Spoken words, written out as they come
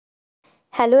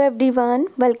Hello everyone,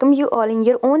 welcome you all in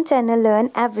your own channel Learn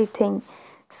Everything.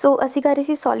 So ਅਸੀਂ ਕਰ ਰਹੇ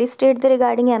ਸੀ solid state ਦੇ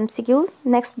regarding MCQ.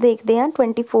 Next ਦੇਖਦੇ ਹਾਂ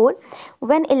 24.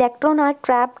 When electron are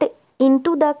trapped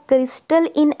into the crystal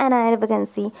in anion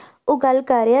vacancy. ਉਹ ਗੱਲ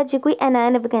ਕਰ ਰਿਹਾ ਜੇ ਕੋਈ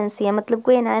anion vacancy ਹੈ ਮਤਲਬ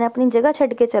ਕੋਈ anion ਆਪਣੀ ਜਗ੍ਹਾ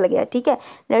ਛੱਡ ਕੇ ਚਲ ਗਿਆ, ਠੀਕ ਹੈ।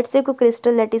 ਲੈਟਸ ਸੇ ਕੋਈ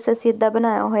ਕ੍ਰਿਸਟਲ ਲੈਟਿਸ ਅਸੀਂ ਇੱਦਾਂ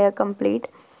ਬਣਾਇਆ ਹੋਇਆ ਕੰਪਲੀਟ,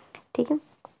 ਠੀਕ ਹੈ।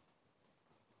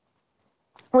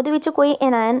 ਉਹਦੇ ਵਿੱਚ ਕੋਈ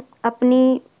anion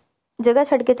ਆਪਣੀ जगह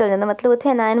छड्ड के चल जाता, मतलब उत्थे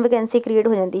एनायन वैकेंसी क्रिएट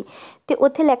हो जाती तो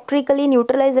उत्थे इलैक्ट्रिकली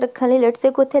न्यूट्रलाइज रखने लिए लेट्स से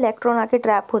कोई उत्थे इलैक्ट्रॉन आके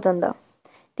ट्रैप हो जाता,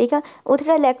 ठीक है। उत्थे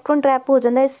जो इलैक्ट्रॉन ट्रैप हो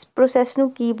जाता इस प्रोसैस नूं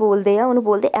की बोलते हैं, उन्होंने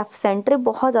बोलते एफ सेंटर।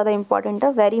 बहुत ज़्यादा इंपॉर्टेंट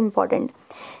है, very important.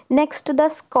 Next the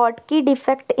Schottky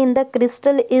defect in the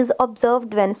crystal is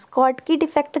ऑबजर्वड van. Schottky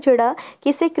defect जोड़ा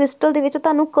किसी क्रिस्टल दे विच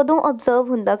तुहानूं कदों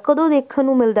ऑबजर्व हुंदा, कदों देखण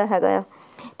नूं मिलदा हैगा आ,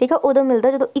 ठीक है। उदों मिलता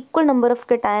जो equal number of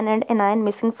cation and anion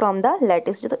missing from the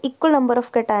lattice. जो इक्वल नंबर ऑफ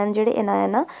कैटायन जोड़े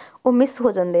एनायन आ वो मिस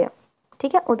हो जाते हैं,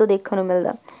 ठीक है, उदों देखने को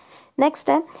मिलता। नैक्सट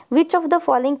है which of the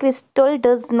following crystal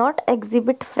does not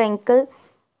exhibit Frankel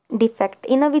defect.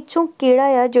 इन्हां विचों किहड़ा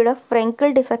आ जिहड़ा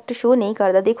फ्रैंकल डिफैक्ट शो नहीं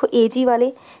करता। देखो AG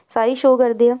वाले सारे शो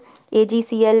करते हैं,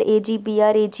 AgCl,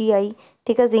 AgBr, AgI,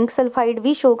 ठीक है। जिंक सल्फाइड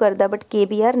भी शो करता बट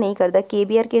KBr नहीं करता।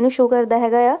 KBr किहनूं शो करता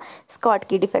हैगा आ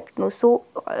स्कॉटकी डिफैक्ट नूं। सो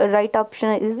right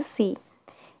option is C।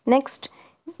 Next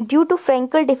due to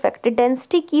Frankel defect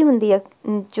density की हुंदी है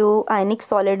जो आयनिक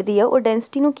सॉलिड दी है, वो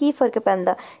डेंसिटी नूं की फर्क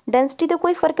पैंदा। डेंसिटी तो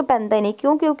कोई फर्क पैंदा ही नहीं,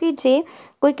 क्यों? क्योंकि जे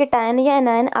कोई कैटायन या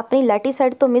एनायन अपनी लैटी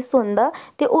साइड तो मिस होंदा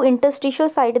तो वो इंटरस्टिशियल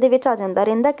साइड दे विच आ जांदा,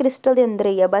 रहिंदा क्रिस्टल दे अंदर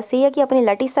ही है। बस ये है कि अपनी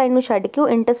लैटी साइड नूं छड्ड के वो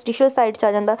इंटरस्टिशियल साइड च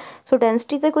आ जांदा। सो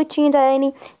डेंसिटी तो कोई चेंज आया ही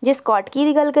नहीं। जे स्कॉटकी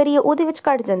की गल करिए उहदे विच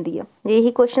घट जांदी है।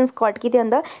 यही क्वेश्चन स्कॉटकी दे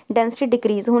आंदा डेंसिटी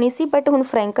डिक्रीज होनी सी, बट हुण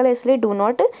फ्रैंकल इसलिए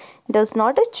डज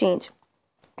नॉट चेंज।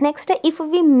 नैक्सट है if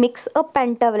we mix a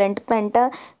pentavalent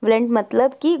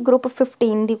मतलब कि ग्रुप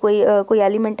 15 की कोई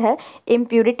एलीमेंट है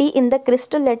impurity in the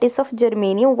crystal lattice of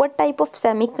germanium what type of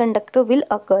Sami conductor will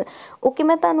occur. Okay,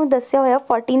 मैं तुहानूं दस्सिया होया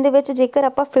 14 दे विच जेकर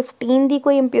आपां 15 की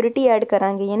कोई इंप्यूरिटी ऐड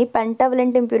करांगे यानी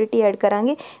पेंटावलेंट इंप्यूरिटी ऐड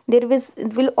करांगे there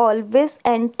will always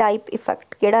an type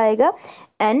effect. किहड़ा आएगा?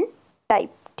 एन टाइप,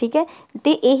 ठीक है। तो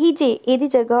यही जे इहदी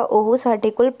जगह वो साडे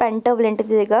कोल पेंटावलेंट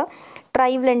की जगह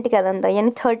ट्राईवलेंट कह दिंदा,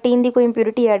 यानी 13 की कोई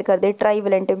इंप्यूरिटी ऐड कर दे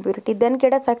ट्राईवलेंट इंप्यूरिटी, दैन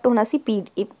किहड़ा इफैक्ट होना सी?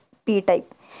 P type.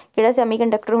 किहड़ा सैमी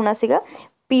कंडक्टर होना सीगा?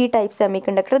 P type Sami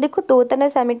conductor. देखो दो तरह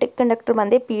सैमी कंडक्टर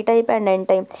बनते, P type and N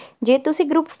type. जे तुसी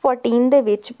group 14 they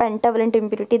which pentavalent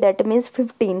impurity that मीनस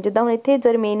 15, जिद्दां हुण इत्थे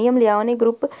जर्मेनियम लिया उहने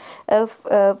ग्रुप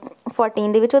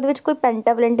 14 दे विच उहदे विच कोई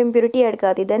पेंटावलेंट इंप्यूरिटी ऐड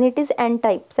कर दी, then it is an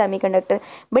type Sami conductor.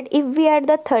 But if we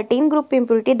add the 13 group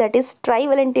impurity that is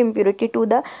ट्राईवलेंट impurity to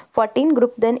the 14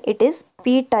 group then it is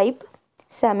P type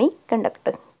Sami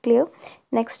conductor. Clear?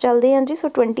 Next चलते हैं जी। सो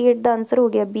 28 का answer हो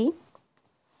गया B।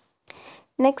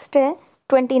 Next है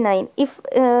 29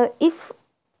 if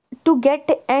to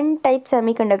get n type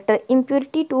semiconductor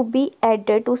impurity to be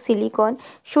added to silicon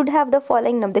should have the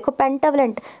following number। देखो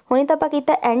pentavalent हुणे तो आपां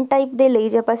कीता n टाइप दे लई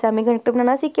जे आपां सैमीकंडक्टर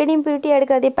बनाना सी किहड़ी इंप्योरिटी ऐड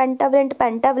कर दी? पेंटावलेंट।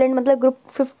 पेंटावलेंट मतलब ग्रुप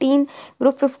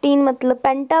 15 मतलब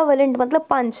पेंटावलेंट मतलब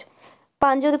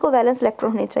 5 ਉਹਦੇ ਕੋਲ वैलेंस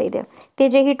इलैक्ट्रॉन होने चाहिए तो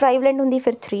जे ही ट्राईवलेंट होंदी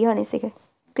फिर 3 आने सीगे।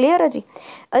 क्लीयर है जी।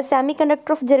 अ Sami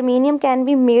conductor of germanium can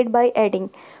be made by adding.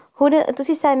 हुण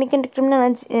तुसीं सैमी कंडक्टर बनाना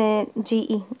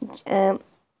GE,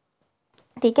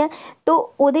 ठीक है, तो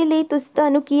ਉਹਦੇ ਲਈ ਤੁਸੀਂ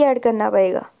ਤੁਹਾਨੂੰ ਕੀ ऐड करना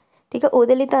पएगा? ठीक है,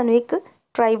 ਉਹਦੇ ਲਈ ਤੁਹਾਨੂੰ एक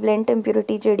ट्राईवलेंट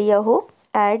इंप्योरिटी ਜਿਹੜੀ ਆ ਉਹ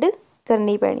ऐड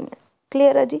करनी पैनी है।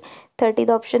 क्लीयर है जी। 30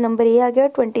 का ऑप्शन नंबर ए आ गया।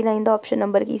 29 का ऑप्शन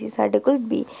नंबर की सी साडे कोल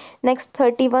B। Next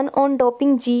 31 on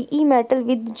doping GE metal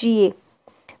with GA।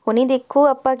 हुणे देखो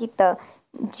आपां कीता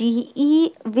GE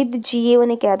विद GA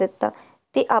उन्हें कह दिता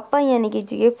तो आपां यानी कि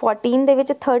GA 14 दे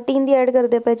विच 13 की ऐड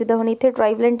करते पे, जिद्दां हुण इत्थे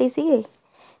ट्राईवलेंट ही सीगे,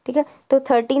 ठीक है। तो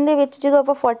 13 दे विच जो आप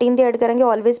 14 की ऐड करेंगे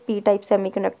always P type Sami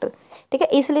conductor, ठीक है।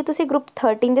 इसलिए तुसी ग्रुप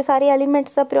 13 के सारे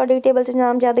एलीमेंट्स का पीरियोडिक टेबल च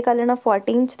नाम याद कर लेना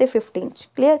 14 ते 15।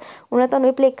 क्लीयर? उन्हें तुहानूं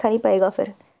ये भुलेखा नहीं पाएगा,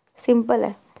 फिर सिंपल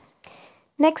है।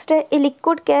 नैक्सट है a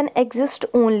liquid can exist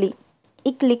only.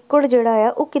 एक लिक्विड जिहड़ा आ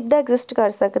वो किद्दां एग्जिस्ट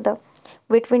कर सकदा?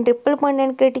 Between triple point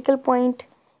and critical point,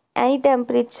 any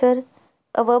temperature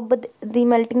above the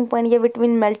melting point, या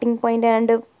between melting point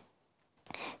and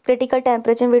critical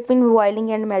temperature, between boiling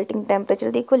and melting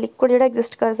temperature. देखो liquid जो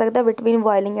exist कर सकता between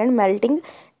boiling and melting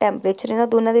temperature, इन्होंने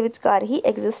दोनों के विचकार ही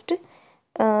एग्जिस्ट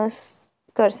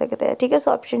कर सकता है, ठीक है।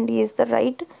 So option D is the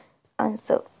right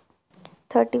answer.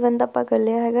 31 का आप कर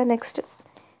लिया है। Next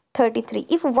 33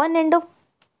 if one end of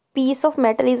peace of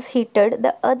metal is हीटड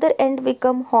the other and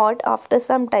become hot after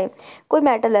some time. कोई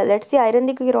मैटल है, लेट्स से आयरन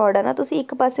की कोई रॉड है ना, तुसी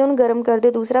एक पासे उन्हें गर्म कर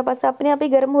दे, दूसरा पासा अपने आप ही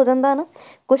गर्म हो जाता ना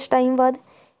कुछ टाइम बाद।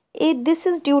 ਇਹ ਦਿਸ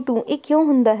ਇਜ਼ ਡਿਊ ਟੂ, ਇਹ ਕਿਉਂ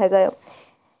ਹੁੰਦਾ ਹੈਗਾ?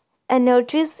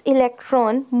 Energies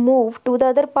electron move to the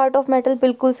other part of metal,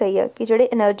 बिल्कुल सही है कि ਜਿਹੜੇ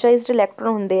एनर्जाइज्ड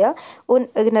इलैक्ट्रॉन ਹੁੰਦੇ ਆ ਉਹ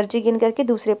एनर्जी गेन करके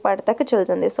दूसरे पार्ट तक चल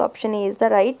जाते। So option A is the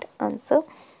right answer.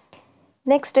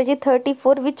 Next है जी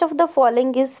 34, which of the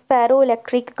following is ferro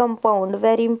electric compound,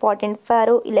 very important.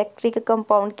 Ferro electric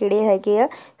compound किहड़े हैगे आ,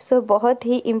 सो बहुत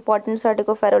ही इंपॉर्टेंट साडे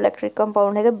को फेरो इलैक्ट्रिक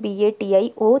कंपाउंड है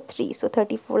BaTiO3। So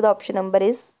 34 the option number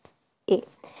is a.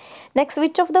 Next,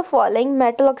 which of the following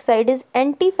metal oxide is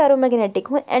anti फेरोमैग्नैटिक।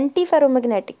 हुण anti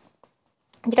फेरोमैग्नैटिक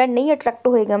जिहड़ा नहीं attract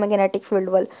होएगा मैग्नैटिक field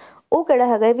वाल, वो किहड़ा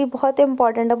हैगा, ये भी बहुत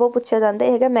इंपॉर्टेंट है, बहुत पूछा जाता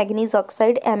है manganese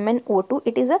oxide MnO2।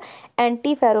 It is a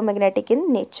anti ferromagnetic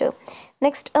in nature.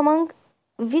 Next, among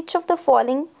which of the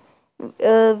following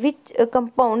which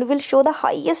compound will show the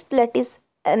highest lattice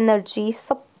energy,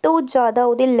 सब तो ज़्यादा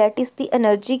वो लैटिस की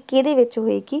एनर्जी किहदे विच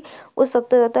होएगी, वो सब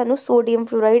तो ज़्यादा तुहानूं सोडियम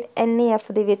फ्लोराइड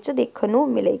NaF दे विच देखण नूं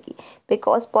मिलेगी।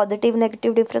 बिकॉज पॉजिटिव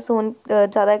नैगेटिव डिफरेंस होने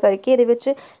ज़्यादा करके ये विच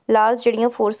लार्ज जिहड़ियां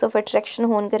फोर्स ऑफ अट्रैक्शन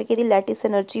होने करके इहदी लैटिस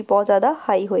एनर्जी बहुत ज़्यादा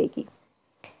हाई होएगी।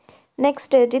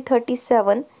 नैक्सट है जी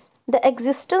 37, the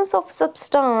existence of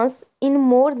substance in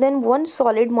more than one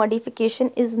solid modification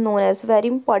is known as, very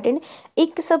important.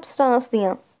 एक सबस्टांस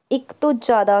दियां एक तो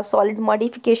ज़्यादा सॉलिड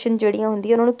मॉडिफिकेशन जिहड़ियां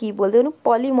हुंदियां उन्होंने की बोलते हैं, उन्होंने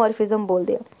पॉलीमॉर्फिज्म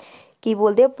बोलते हैं। की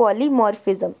बोलते हैं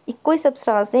पॉलीमॉर्फिज्म, इक्को ही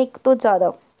सबस्टांस ने एक तो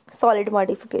ज़्यादा सॉलिड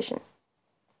मॉडिफिकेशन।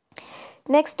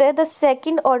 नैक्सट है the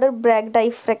second order Bragg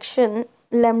diffraction,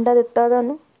 lambda दिता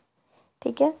तुहानूं,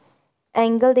 ठीक है,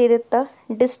 एंगल दे दिता,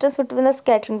 distance between the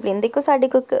scattering plane. देखो साडे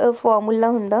कोल फॉर्मूला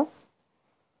हुंदा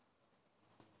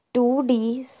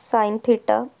 2d sin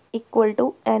theta equal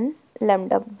to n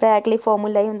lambda. Bragg लिए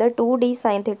फॉर्मूला ही होंगे 2d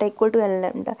sin theta equal to n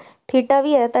lambda. Theta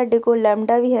भी है तुहाडे कोल,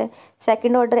 लैम्डा भी है,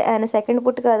 second order n second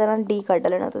put कर देना, d कढ़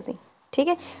लेना तुसीं, ठीक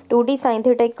है। 2d sin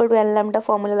theta equal to n lambda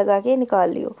formula लगा के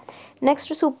निकाल लियो।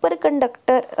 नैक्सट, सुपर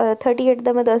कंडक्टर 38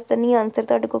 का मैं दस दिनी आंसर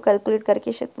तुहाडे को कैलकुलेट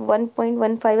करके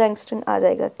 1.15 एंगस्ट्रम आ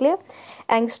जाएगा। क्लियर,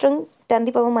 एंगस्ट्रम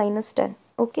 10⁻⁻10,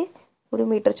 ओके, पूरे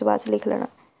मीटर च बाद च लिख लेना।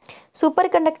 Super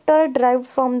conductor derive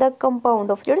from the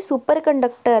compound of, जो सुपर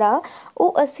कंडक्टर आ वो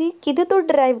असी किहदे तो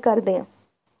डराइव करते हैं,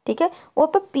 ठीक है, वो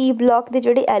आप पी ब्लॉक के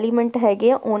जोड़े एलीमेंट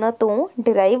हैगे उन्हां तो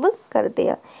डराइव करते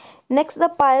हैं। नैक्सट, द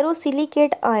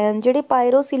पायरोसिलिकेट आयन, जोड़े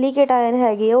पायरोसिलिकेट आयन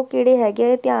हैगे वो किहड़े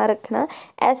हैगे, ध्यान रखना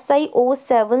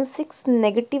SiO76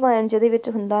 नैगेटिव आयन जिहदे विच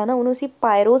हुंदा ना उहनूं असीं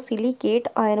पायरोसिलिकेट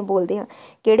आयन बोलते हैं,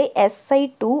 किहड़े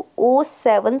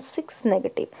Si2O76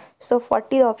 नैगेटिव। सो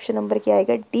 40 ऑप्शन नंबर क्या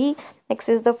आएगा, D। Next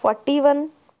is the 41,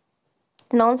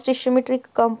 non स्टिशियोमेट्रिक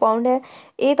compound है,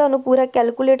 ये तुहानूं पूरा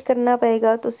कैलकुलेट करना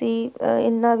पेगा, तुसी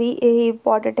इन्ना भी यही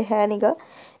इंपॉर्टेंट है नहींगा,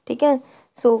 ठीक है।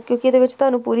 सो क्योंकि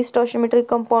ये पूरी स्टोशियोमेट्रिक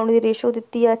कंपाउंड की रेशो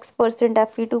दी है X%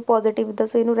 Fe2 पॉजिटिव दा,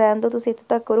 सो इनू रहन दो, तुसीं इत्थे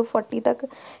तक करो 40 तक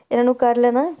इन्हों कर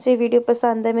लेना। जे वीडियो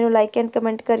पसंद है मैनूं लाइक एंड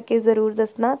कमेंट करके ज़रूर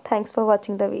दसना। Thanks for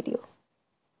watching the video.